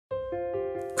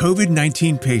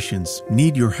COVID-19 patients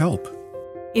need your help.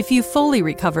 If you've fully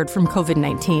recovered from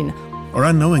COVID-19 or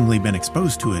unknowingly been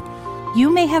exposed to it, you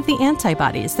may have the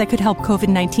antibodies that could help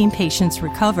COVID-19 patients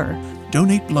recover.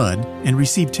 Donate blood and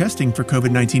receive testing for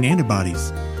COVID-19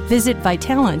 antibodies. Visit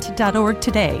Vitalant.org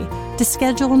today to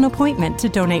schedule an appointment to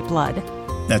donate blood.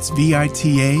 That's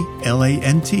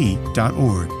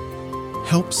Vitalant.org.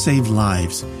 Help save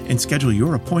lives and schedule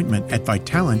your appointment at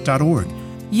Vitalant.org.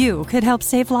 You could help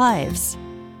save lives.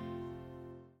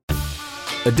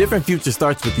 A different future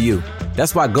starts with you.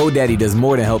 That's why GoDaddy does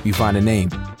more than help you find a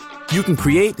name. You can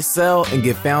create, sell, and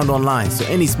get found online so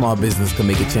any small business can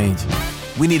make a change.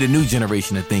 We need a new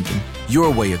generation of thinking,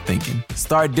 your way of thinking.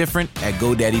 Start different at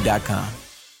GoDaddy.com.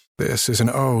 This is an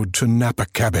ode to Napa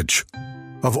cabbage.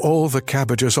 Of all the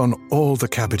cabbages on all the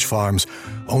cabbage farms,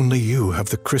 only you have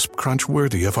the crisp crunch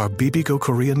worthy of our Bibigo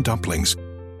Korean dumplings.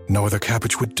 No other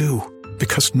cabbage would do,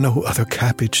 because no other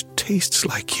cabbage tastes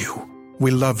like you. We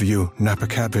love you, Napa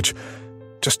cabbage.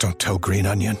 Just don't tell Green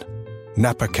Onion.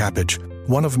 Napa cabbage,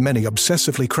 one of many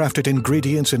obsessively crafted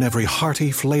ingredients in every hearty,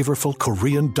 flavorful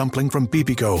Korean dumpling from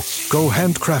Bibigo. Go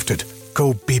handcrafted.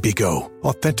 Go Bibigo.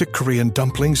 Authentic Korean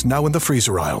dumplings now in the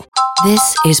freezer aisle.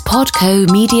 This is Podco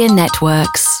Media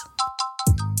Networks.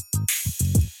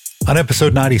 On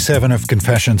episode 97 of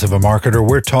Confessions of a Marketer,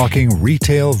 we're talking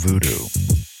retail voodoo.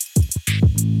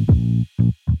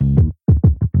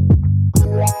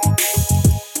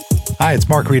 Hi, it's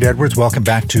Mark Reed Edwards. Welcome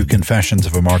back to Confessions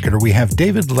of a Marketer. We have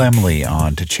David Lemley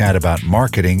on to chat about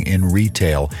marketing in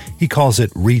retail. He calls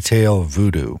it retail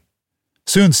voodoo.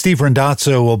 Soon, Steve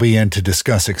Randazzo will be in to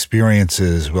discuss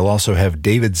experiences. We'll also have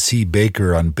David C.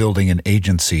 Baker on building an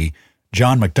agency,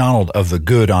 John McDonald of The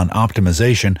Good on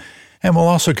optimization, and we'll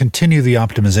also continue the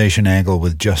optimization angle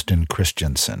with Justin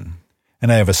Christensen.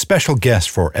 And I have a special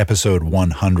guest for episode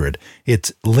 100.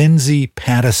 It's Lindsay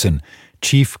Pattison,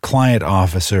 Chief Client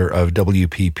Officer of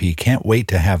WPP. Can't wait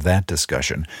to have that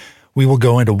discussion. We will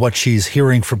go into what she's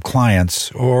hearing from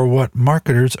clients or what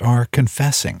marketers are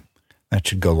confessing. That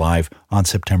should go live on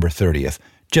September 30th,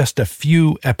 just a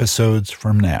few episodes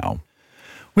from now.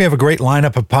 We have a great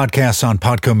lineup of podcasts on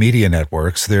Podco Media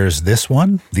Networks. There's this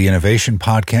one, the Innovation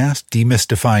Podcast,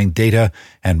 Demystifying Data,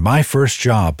 and My First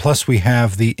Job. Plus, we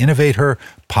have the Innovate Her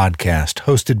podcast,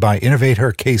 hosted by Innovate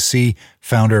Her KC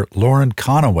founder Lauren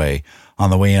Conaway, on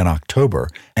the way in October,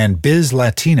 and Biz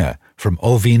Latina from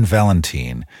Olvin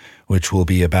Valentin, which will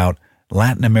be about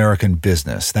Latin American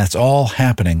business. That's all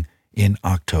happening in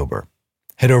October.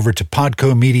 Head over to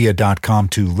podcomedia.com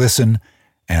to listen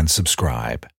and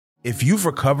subscribe. If you've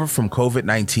recovered from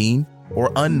COVID-19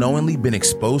 or unknowingly been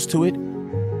exposed to it,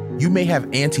 you may have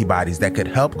antibodies that could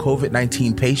help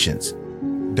COVID-19 patients.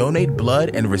 Donate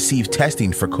blood and receive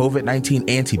testing for COVID-19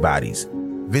 antibodies.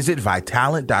 Visit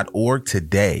Vitalant.org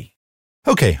today.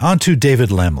 Okay, on to David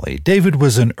Lemley. David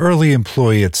was an early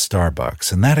employee at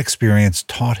Starbucks, and that experience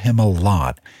taught him a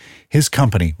lot. His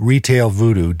company, Retail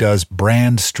Voodoo, does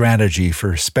brand strategy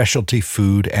for specialty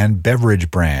food and beverage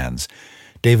brands.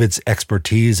 David's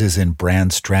expertise is in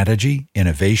brand strategy,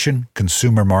 innovation,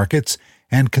 consumer markets,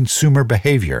 and consumer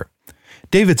behavior.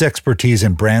 David's expertise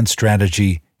in brand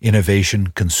strategy,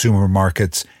 innovation, consumer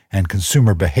markets, and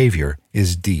consumer behavior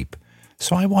is deep.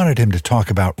 So I wanted him to talk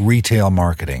about retail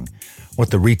marketing, what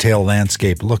the retail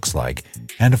landscape looks like,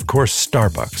 and of course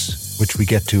Starbucks, which we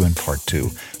get to in part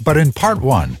 2. But in part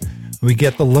 1, we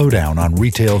get the lowdown on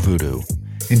retail voodoo.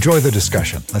 Enjoy the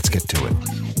discussion. Let's get to it.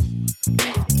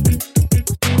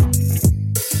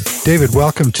 David,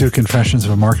 welcome to Confessions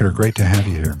of a Marketer. Great to have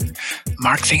you here.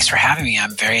 Mark, thanks for having me.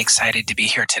 I'm very excited to be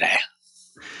here today.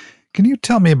 Can you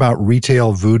tell me about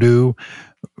Retail Voodoo,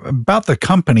 about the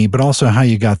company, but also how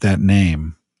you got that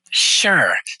name?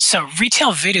 Sure. So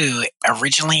Retail Voodoo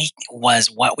originally was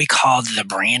what we called the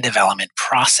brand development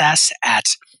process at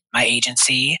my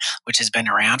agency, which has been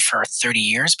around for 30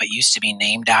 years, but used to be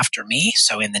named after me.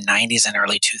 So in the 90s and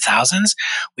early 2000s,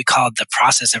 we called the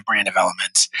process of brand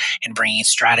development and bringing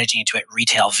strategy into it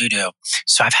Retail Voodoo.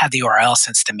 So I've had the URL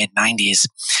since the mid 90s.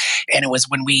 And it was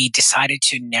when we decided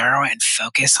to narrow and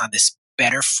focus on this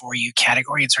better for you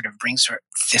category and sort of bring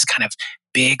this kind of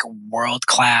big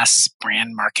world-class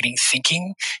brand marketing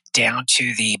thinking down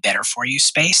to the better for you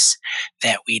space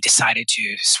that we decided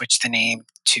to switch the name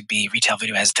to be Retail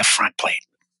Voodoo as the front plate.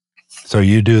 So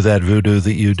you do that voodoo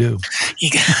that you do.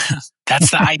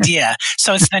 That's the idea.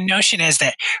 So it's the notion is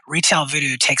that retail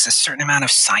voodoo takes a certain amount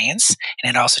of science,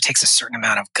 and it also takes a certain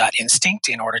amount of gut instinct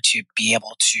in order to be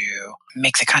able to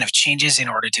make the kind of changes in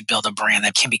order to build a brand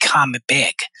that can become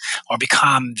big or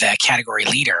become the category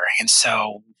leader. And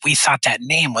so we thought that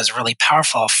name was really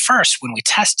powerful. First, when we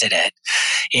tested it,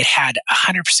 it had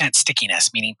 100% stickiness,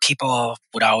 meaning people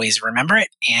would always remember it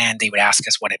and they would ask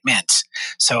us what it meant.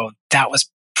 So that was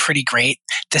pretty great.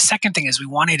 The second thing is we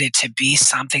wanted it to be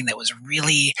something that was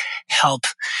really help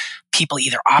people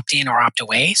either opt in or opt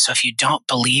away. So if you don't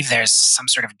believe there's some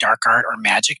sort of dark art or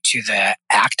magic to the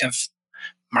act of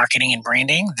marketing and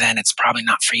branding, then it's probably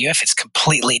not for you. If it's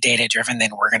completely data driven,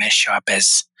 then we're going to show up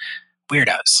as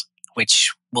weirdos,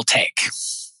 which we'll take.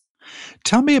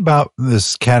 Tell me about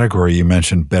this category you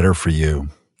mentioned, Better For You.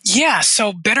 Yeah,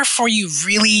 so Better For You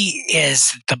really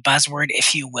is the buzzword,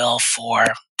 if you will, for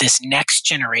this next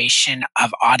generation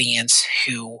of audience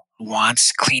who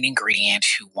wants clean ingredient,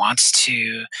 who wants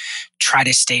to try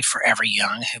to stay forever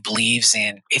young, who believes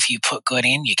in if you put good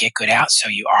in, you get good out, so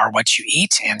you are what you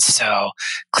eat. And so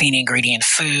clean ingredient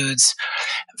foods,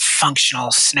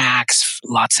 functional snacks,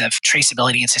 lots of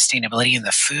traceability and sustainability in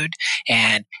the food,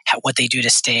 and what they do to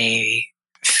stay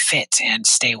fit and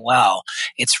stay well.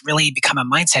 It's really become a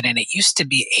mindset, and it used to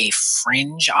be a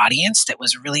fringe audience that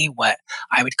was really what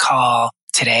I would call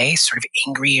today sort of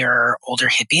angrier older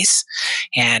hippies.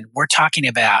 And we're talking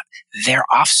about their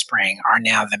offspring are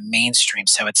now the mainstream.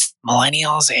 So it's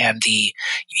millennials and the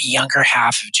younger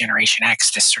half of Generation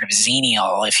X, this sort of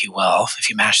xennial, if you will, if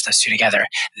you mash those two together.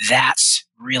 That's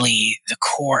really the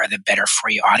core of the Better For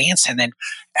You audience. And then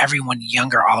everyone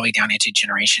younger all the way down into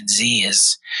Generation Z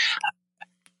is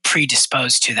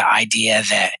predisposed to the idea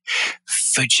that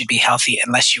food should be healthy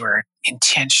unless you are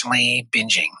intentionally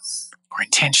binging or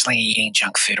intentionally eating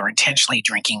junk food or intentionally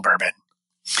drinking bourbon.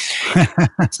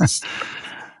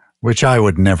 Which I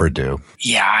would never do.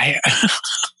 Yeah.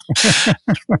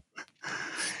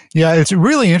 Yeah, it's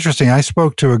really interesting. I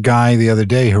spoke to a guy the other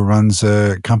day who runs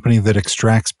a company that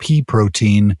extracts pea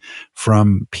protein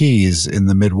from peas in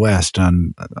the Midwest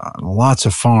on lots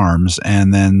of farms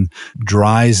and then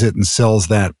dries it and sells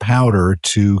that powder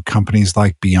to companies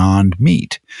like Beyond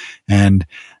Meat. And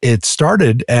it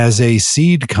started as a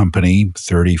seed company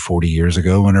 30, 40 years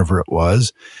ago, whenever it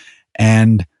was.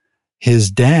 And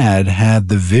his dad had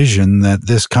the vision that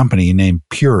this company named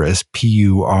Puris,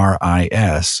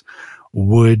 Puris,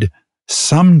 would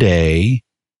someday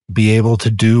be able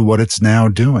to do what it's now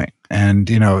doing. And,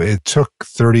 you know, it took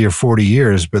 30 or 40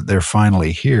 years, but they're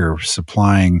finally here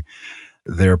supplying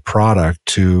their product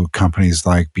to companies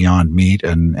like Beyond Meat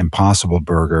and Impossible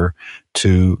Burger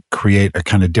to create a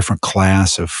kind of different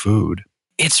class of food.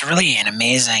 It's really an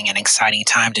amazing and exciting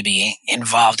time to be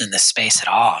involved in this space at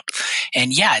all.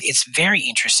 And yeah, it's very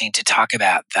interesting to talk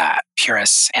about that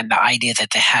Puris and the idea that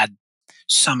they had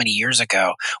so many years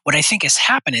ago. What I think has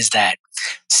happened is that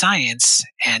science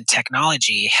and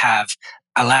technology have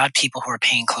allowed people who are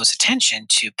paying close attention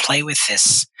to play with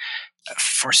this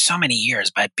for so many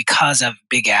years. But because of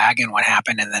big ag and what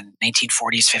happened in the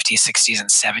 1940s, 50s, 60s, and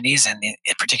 70s, and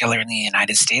particularly in the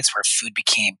United States, where food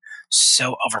became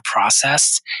so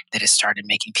overprocessed that it started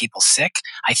making people sick,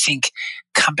 I think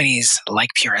companies like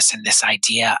Puris and this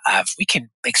idea of we can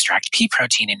extract pea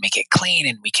protein and make it clean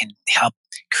and we can help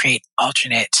create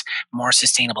alternate, more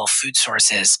sustainable food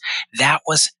sources, that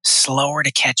was slower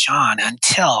to catch on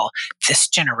until this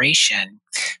generation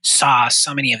saw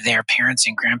so many of their parents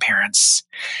and grandparents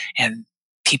and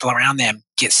people around them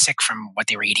get sick from what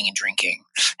they were eating and drinking.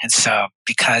 And so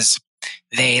because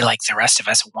they, like the rest of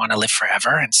us, want to live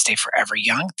forever and stay forever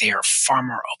young, they are far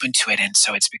more open to it. And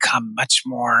so it's become much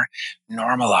more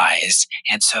normalized.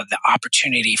 And so the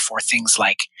opportunity for things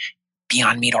like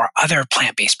Beyond Meat or other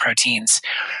plant-based proteins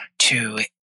to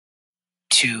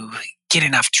get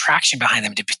enough traction behind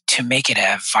them to make it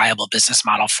a viable business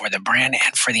model for the brand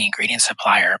and for the ingredient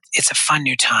supplier, it's a fun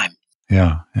new time.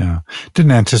 Yeah.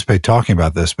 Didn't anticipate talking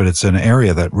about this, but it's an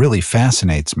area that really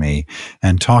fascinates me.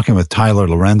 And talking with Tyler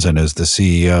Lorenzen as the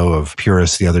CEO of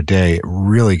Puris the other day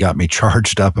really got me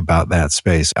charged up about that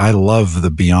space. I love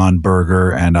the Beyond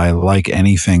Burger, and I like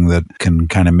anything that can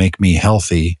kind of make me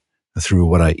healthy through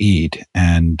what I eat.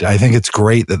 And I think it's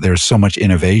great that there's so much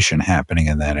innovation happening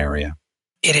in that area.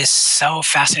 It is so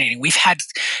fascinating. We've had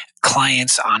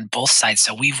clients on both sides.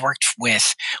 So we've worked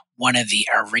with one of the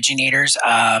originators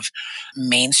of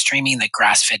mainstreaming the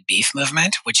grass-fed beef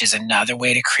movement, which is another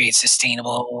way to create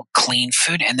sustainable, clean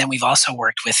food. And then we've also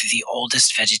worked with the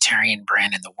oldest vegetarian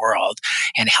brand in the world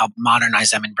and helped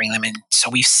modernize them and bring them in. So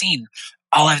we've seen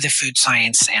all of the food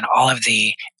science and all of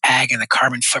the ag and the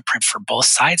carbon footprint for both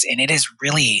sides. And it is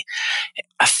really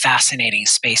a fascinating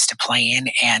space to play in.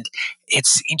 And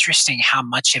it's interesting how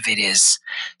much of it is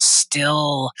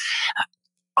still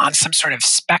on some sort of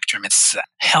spectrum. It's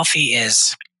healthy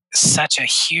is such a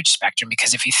huge spectrum,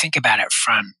 because if you think about it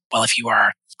from, well, if you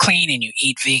are clean and you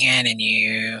eat vegan and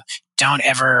you don't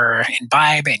ever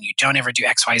imbibe and you don't ever do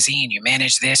XYZ and you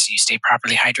manage this and you stay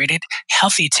properly hydrated,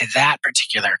 healthy to that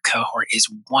particular cohort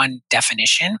is one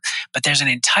definition. But there's an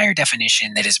entire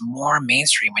definition that is more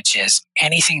mainstream, which is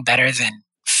anything better than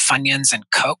Funyuns and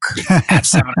Coke at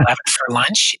 7-Eleven for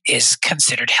lunch is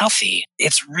considered healthy.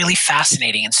 It's really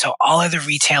fascinating. And so all of the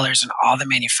retailers and all the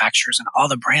manufacturers and all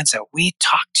the brands that we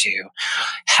talk to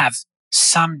have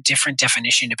some different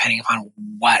definition depending upon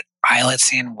what aisle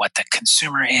it's in, what the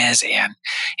consumer is,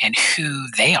 and who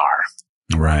they are.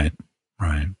 Right.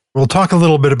 We'll talk a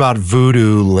little bit about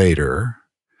Voodoo later,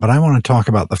 but I want to talk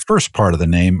about the first part of the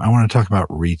name. I want to talk about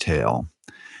retail.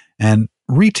 And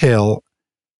retail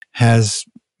has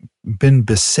been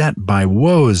beset by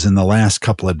woes in the last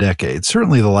couple of decades,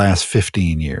 certainly the last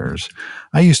 15 years.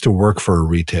 I used to work for a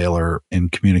retailer in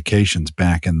communications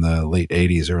back in the late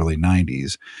 80s, early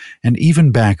 90s. And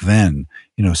even back then,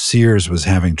 Sears was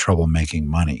having trouble making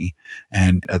money.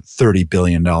 And at $30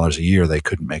 billion a year, they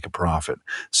couldn't make a profit.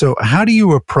 So how do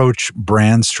you approach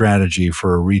brand strategy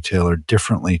for a retailer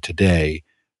differently today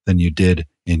than you did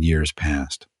in years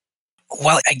past?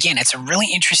 Well, again, it's a really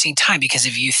interesting time, because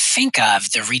if you think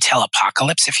of the retail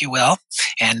apocalypse, if you will,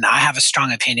 and I have a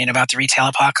strong opinion about the retail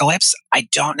apocalypse, I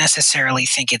don't necessarily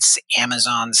think it's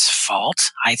Amazon's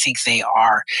fault. I think they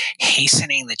are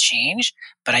hastening the change,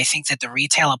 but I think that the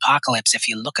retail apocalypse, if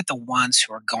you look at the ones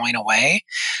who are going away,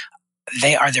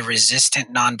 they are the resistant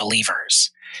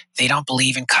non-believers. They don't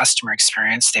believe in customer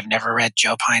experience. They've never read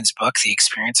Joe Pine's book, The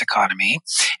Experience Economy.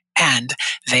 And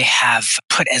they have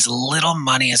put as little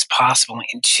money as possible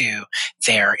into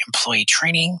their employee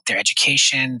training, their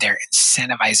education, their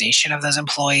incentivization of those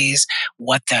employees,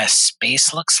 what the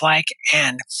space looks like,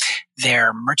 and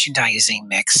their merchandising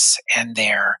mix and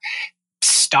their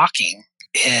stocking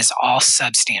is all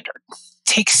substandard.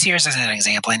 Take Sears as an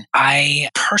example. And I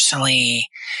personally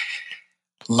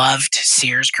loved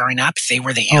Sears growing up. They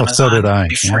were the Amazon so did I.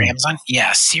 before Amazon.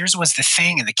 Yeah, Sears was the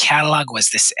thing, and the catalog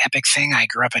was this epic thing. I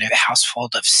grew up in a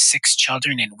household of 6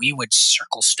 children, and we would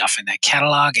circle stuff in that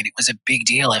catalog, and it was a big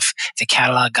deal if the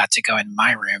catalog got to go in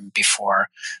my room before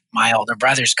my older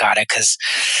brothers got it, because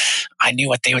I knew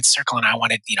what they would circle, and I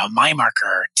wanted, my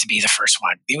marker to be the first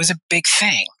one. It was a big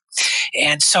thing.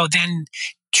 And so then,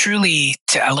 truly,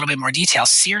 to a little bit more detail,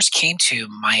 Sears came to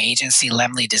my agency,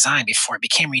 Lemley Design, before it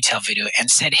became Retail Voodoo, and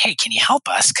said, hey, can you help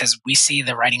us? Because we see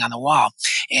the writing on the wall.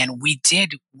 And we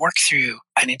did work through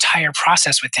an entire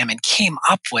process with them and came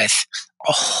up with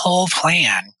a whole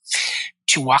plan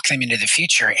to walk them into the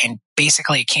future. And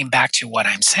basically, it came back to what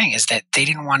I'm saying, is that they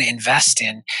didn't want to invest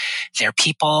in their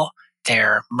people,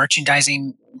 their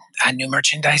merchandising, a new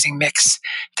merchandising mix,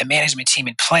 the management team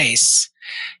in place,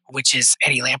 which is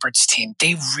Eddie Lampert's team.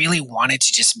 They really wanted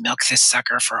to just milk this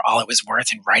sucker for all it was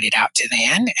worth and ride it out to the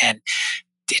end. And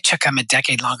it took them a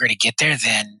decade longer to get there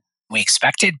than we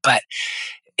expected, but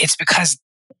it's because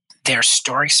their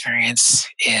store experience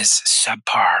is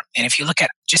subpar. And if you look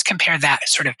at, just compare that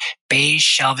sort of beige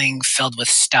shelving filled with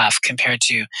stuff compared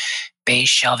to beige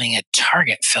shelving at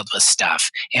Target filled with stuff.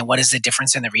 And what is the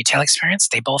difference in the retail experience?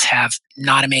 They both have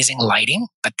not amazing lighting,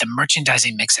 but the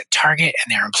merchandising mix at Target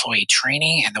and their employee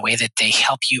training and the way that they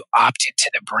help you opt into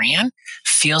the brand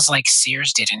feels like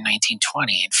Sears did in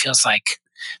 1920. It feels like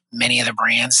many of the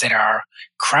brands that are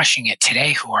crushing it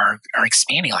today who are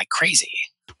expanding like crazy.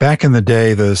 Back in the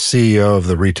day, the CEO of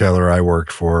the retailer I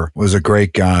worked for was a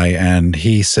great guy, and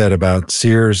he said about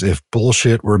Sears, if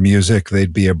bullshit were music,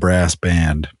 they'd be a brass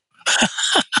band.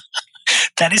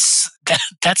 That's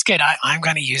good. I'm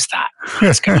going to use that.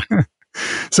 That's good.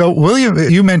 So, William,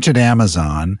 you mentioned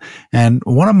Amazon, and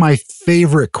one of my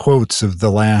favorite quotes of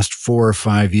the last 4 or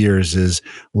 5 years is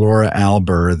Laura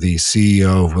Alber, the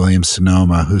CEO of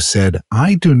Williams-Sonoma, who said,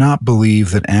 I do not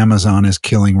believe that Amazon is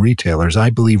killing retailers.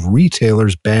 I believe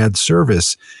retailers' bad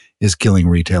service is killing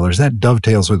retailers. That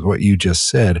dovetails with what you just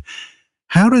said.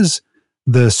 How does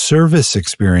the service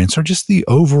experience, or just the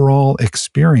overall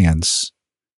experience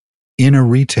in a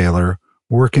retailer,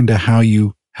 work into how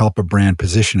you help a brand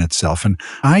position itself? And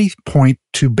I point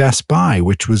to Best Buy,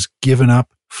 which was given up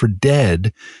for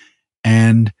dead.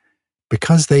 And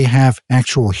because they have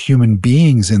actual human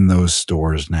beings in those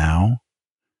stores now,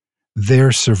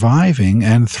 they're surviving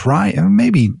and thriving.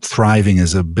 Maybe thriving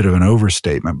is a bit of an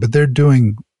overstatement, but they're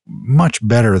doing much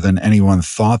better than anyone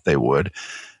thought they would,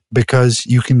 because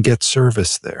you can get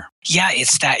service there. Yeah,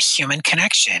 it's that human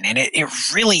connection. And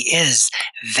it really is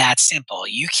that simple.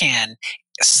 You can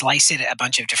slice it a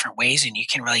bunch of different ways, and you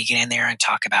can really get in there and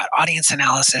talk about audience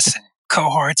analysis and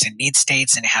cohorts and need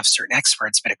states and have certain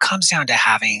experts. But it comes down to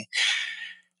having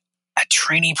a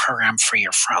training program for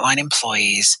your frontline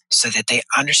employees so that they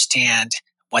understand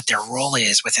what their role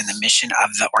is within the mission of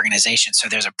the organization. So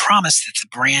there's a promise that the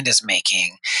brand is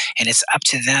making, and it's up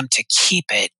to them to keep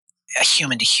it a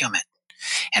human to human.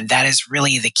 And that is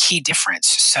really the key difference.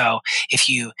 So if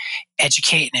you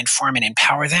educate and inform and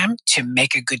empower them to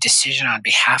make a good decision on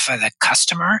behalf of the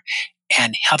customer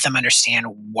and help them understand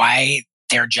why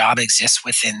their job exists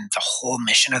within the whole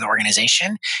mission of the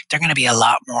organization, they're going to be a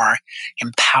lot more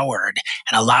empowered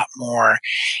and a lot more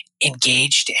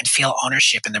engaged and feel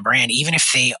ownership in the brand, even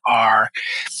if they are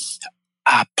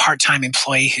a part-time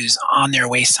employee who's on their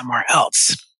way somewhere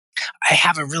else. I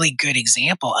have a really good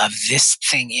example of this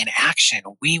thing in action.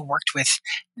 We worked with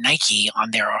Nike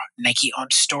on their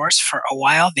Nike-owned stores for a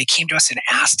while. They came to us and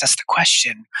asked us the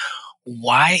question,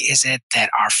 why is it that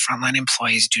our frontline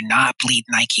employees do not bleed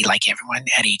Nike like everyone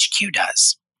at HQ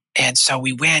does? And so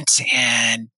we went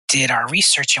and did our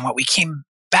research, and what we came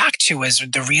back to was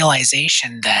the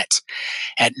realization that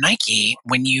at Nike,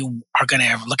 when you are going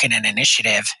to look at an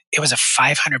initiative, it was a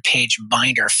 500-page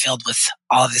binder filled with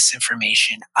all of this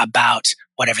information about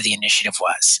whatever the initiative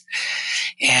was.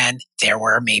 And there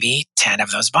were maybe 10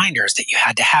 of those binders that you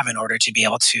had to have in order to be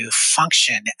able to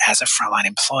function as a frontline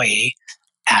employee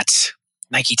at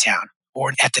Nike Town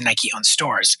or at the Nike-owned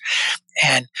stores.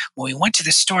 And when we went to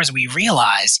the stores, we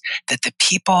realized that the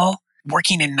people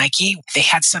working in Nike, they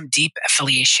had some deep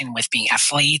affiliation with being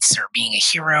athletes or being a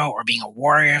hero or being a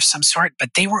warrior of some sort,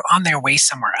 but they were on their way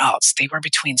somewhere else. They were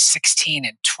between 16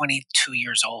 and 22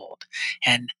 years old,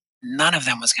 and none of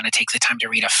them was going to take the time to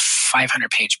read a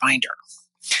 500-page binder.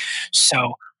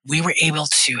 So we were able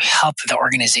to help the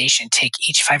organization take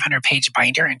each 500-page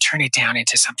binder and turn it down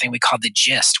into something we called the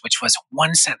gist, which was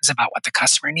one sentence about what the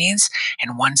customer needs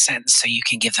and one sentence so you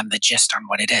can give them the gist on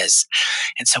what it is.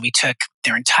 And so we took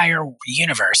their entire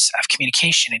universe of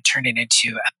communication and turned it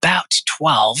into about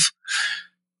 12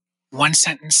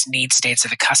 one-sentence need states of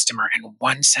the customer and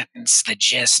one sentence the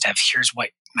gist of here's what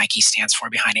Nike stands for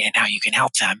behind it and how you can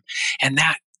help them. And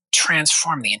that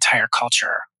transformed the entire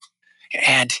culture.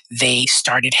 And they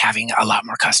started having a lot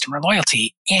more customer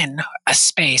loyalty in a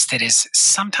space that is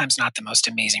sometimes not the most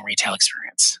amazing retail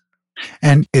experience.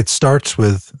 And it starts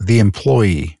with the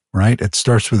employee, right? It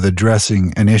starts with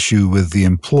addressing an issue with the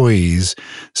employees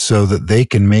so that they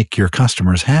can make your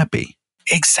customers happy.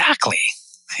 Exactly.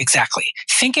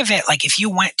 Think of it like if you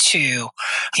went to,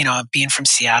 being from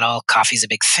Seattle, coffee's a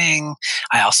big thing.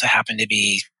 I also happen to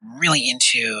be really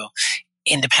into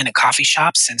independent coffee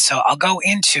shops. And so I'll go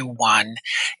into one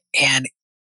and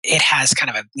it has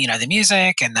kind of the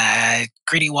music and the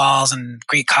gritty walls and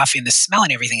great coffee and the smell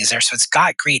and everything is there. So it's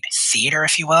got great theater,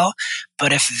 if you will.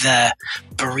 But if the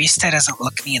barista doesn't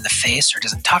look me in the face or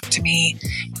doesn't talk to me,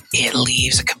 it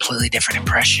leaves a completely different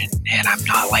impression. And I'm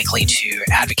not likely to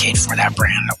advocate for that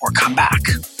brand or come back.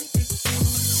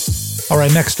 All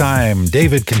right, next time,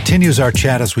 David continues our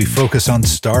chat as we focus on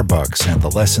Starbucks and the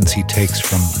lessons he takes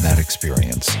from that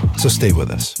experience. So stay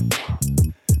with us.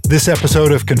 This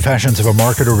episode of Confessions of a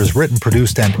Marketer was written,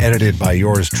 produced, and edited by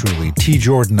yours truly. T.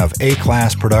 Jordan of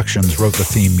A-Class Productions wrote the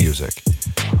theme music.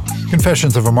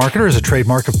 Confessions of a Marketer is a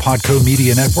trademark of Podco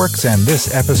Media Networks, and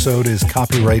this episode is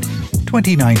copyright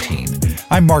 2019.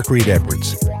 I'm Mark Reed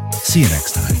Edwards. See you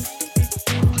next time.